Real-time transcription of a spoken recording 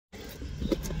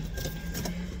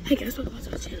Hey guys, welcome back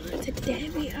to my channel. Today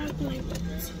we are going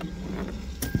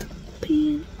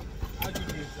to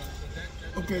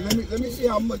Okay, let me see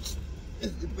how much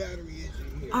is the battery is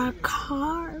in here. Our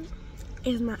car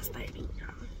is not starting,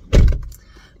 y'all.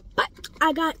 But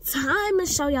I got time to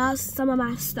show y'all some of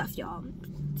my stuff, y'all.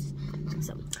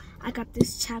 So I got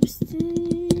this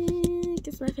chapstick.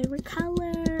 It's my favorite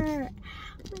color.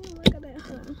 Look at it,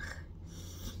 huh?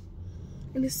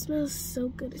 And it smells so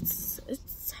good. It's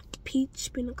peach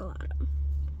pina colada.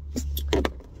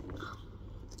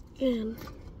 And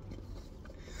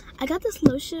I got this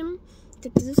lotion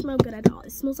that doesn't smell good at all.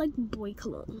 It smells like boy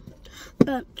cologne.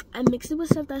 But I mixed it with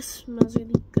stuff that smells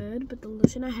really good. But the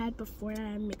lotion I had before that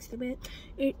I mixed it with,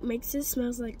 it makes it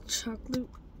smells like chocolate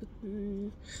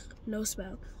with no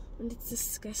smell. And it's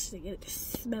disgusting. It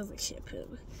smells like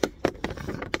shampoo.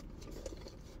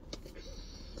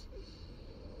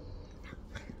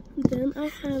 Then I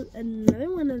have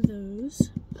another one of those,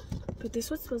 but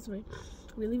this one smells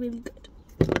really, really good.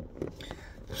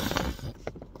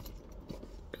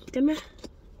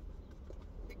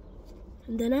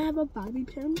 And then I have a bobby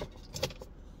pin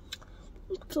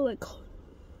to like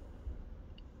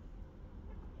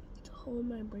hold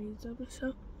my braids up and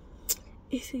stuff.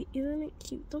 Isn't it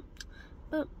cute though?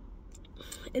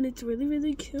 And it's really,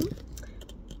 really cute.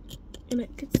 And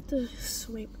it gets to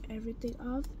swipe everything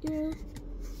off here.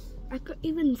 I could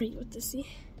even read what to see.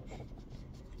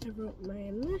 I wrote my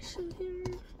initial here.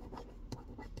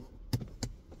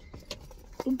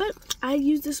 But I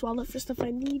use this wallet for stuff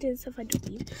I need and stuff I don't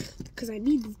need. Because I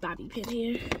need this bobby pin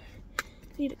here.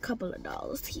 I need a couple of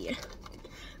dollars here.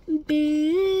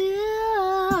 B-O.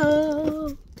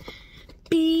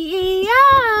 B-O.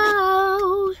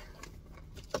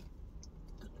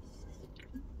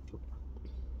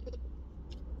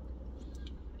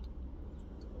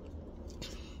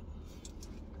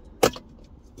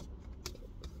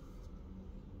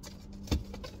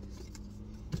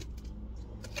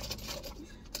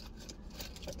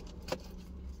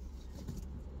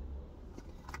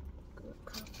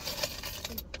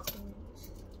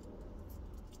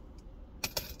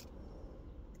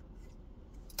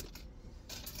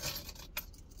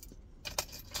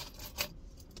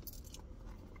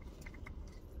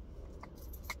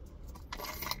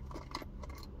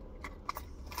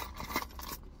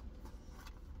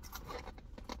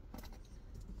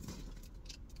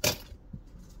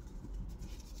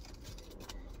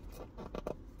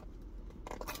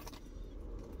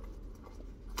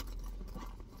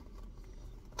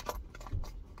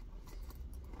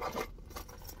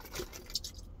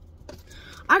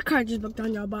 Our car just broke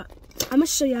down, y'all, but I'm gonna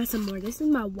show y'all some more. This is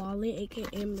my wallet, aka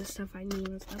the stuff I need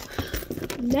and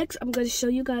stuff. Next, I'm gonna show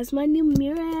you guys my new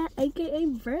mirror, aka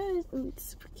Verse.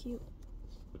 It's super cute.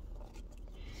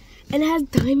 And it has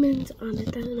diamonds on it.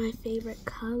 That's my favorite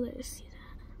color. See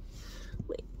that?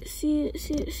 Wait, see it?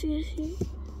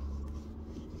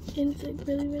 And it's like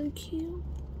really, really cute.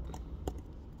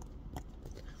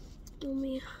 Let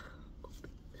me open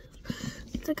this.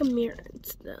 It's like a mirror and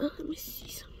stuff. Let me see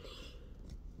something.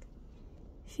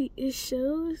 See, it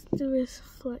shows the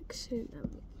reflection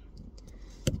of it.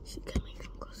 See, come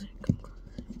closer, come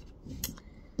closer.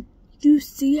 You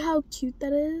see how cute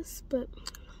that is? But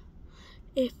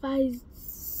if I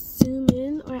zoom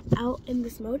in or out in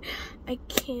this mode, I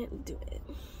can't do it.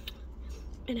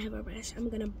 And I have a brush. I'm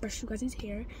gonna brush you guys'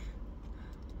 hair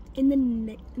in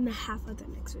the half of the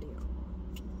next video.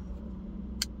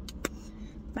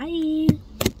 Bye.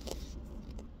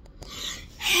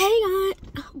 Hey guys.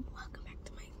 Welcome back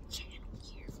to my channel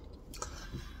here.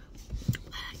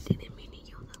 I didn't mean to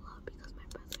yell that loud because my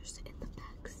brother's in the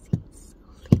back seat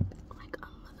sleeping like a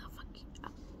motherfucking,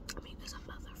 there's a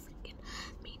motherfucking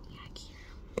maniac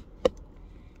here.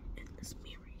 And this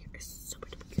mirror here is super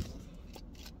duper cute.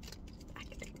 I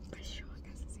can take the pressure on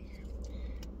guys' hair.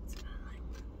 It's not like,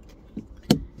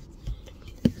 let me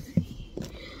see.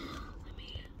 Let me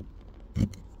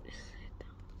sit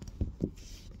down.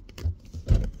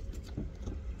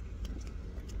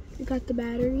 You got the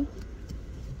battery.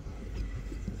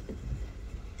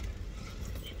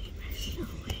 Let me brush it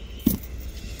away.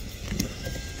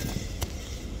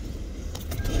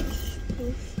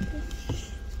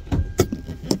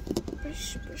 Brush.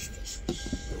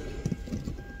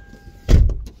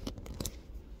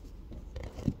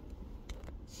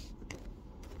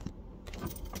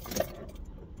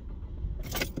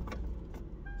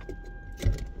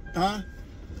 Huh?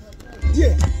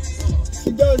 Yeah.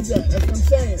 He does that. That's what I'm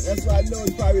saying. That's why I know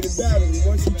it's probably the battery.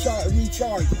 Once you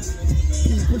recharge it.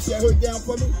 Can you push that hood down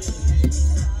for me?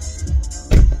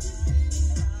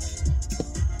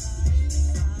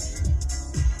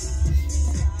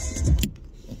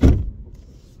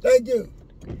 Thank you.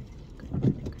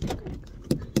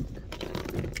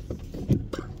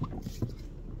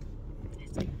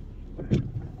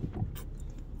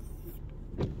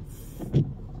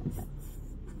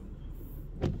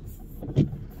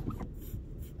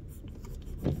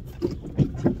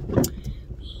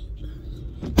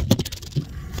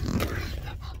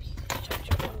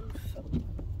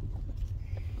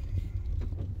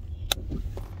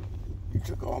 You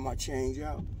took all my change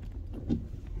out.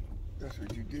 That's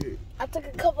what you did. I took a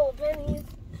couple of pennies.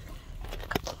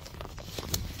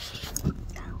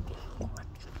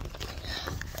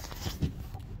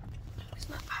 It's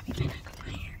not Bobby Pin. I got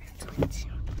my hair.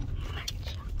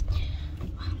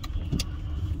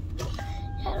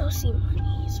 I don't see my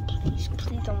knees.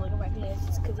 Please don't look at my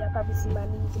glasses because y'all probably see my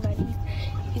knees and my knees.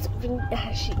 It's even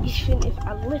if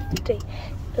I lift it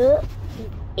up,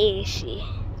 shit.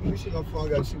 You should know, I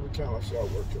gotta see what time I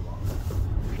start work tomorrow.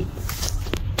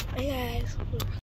 Hey guys.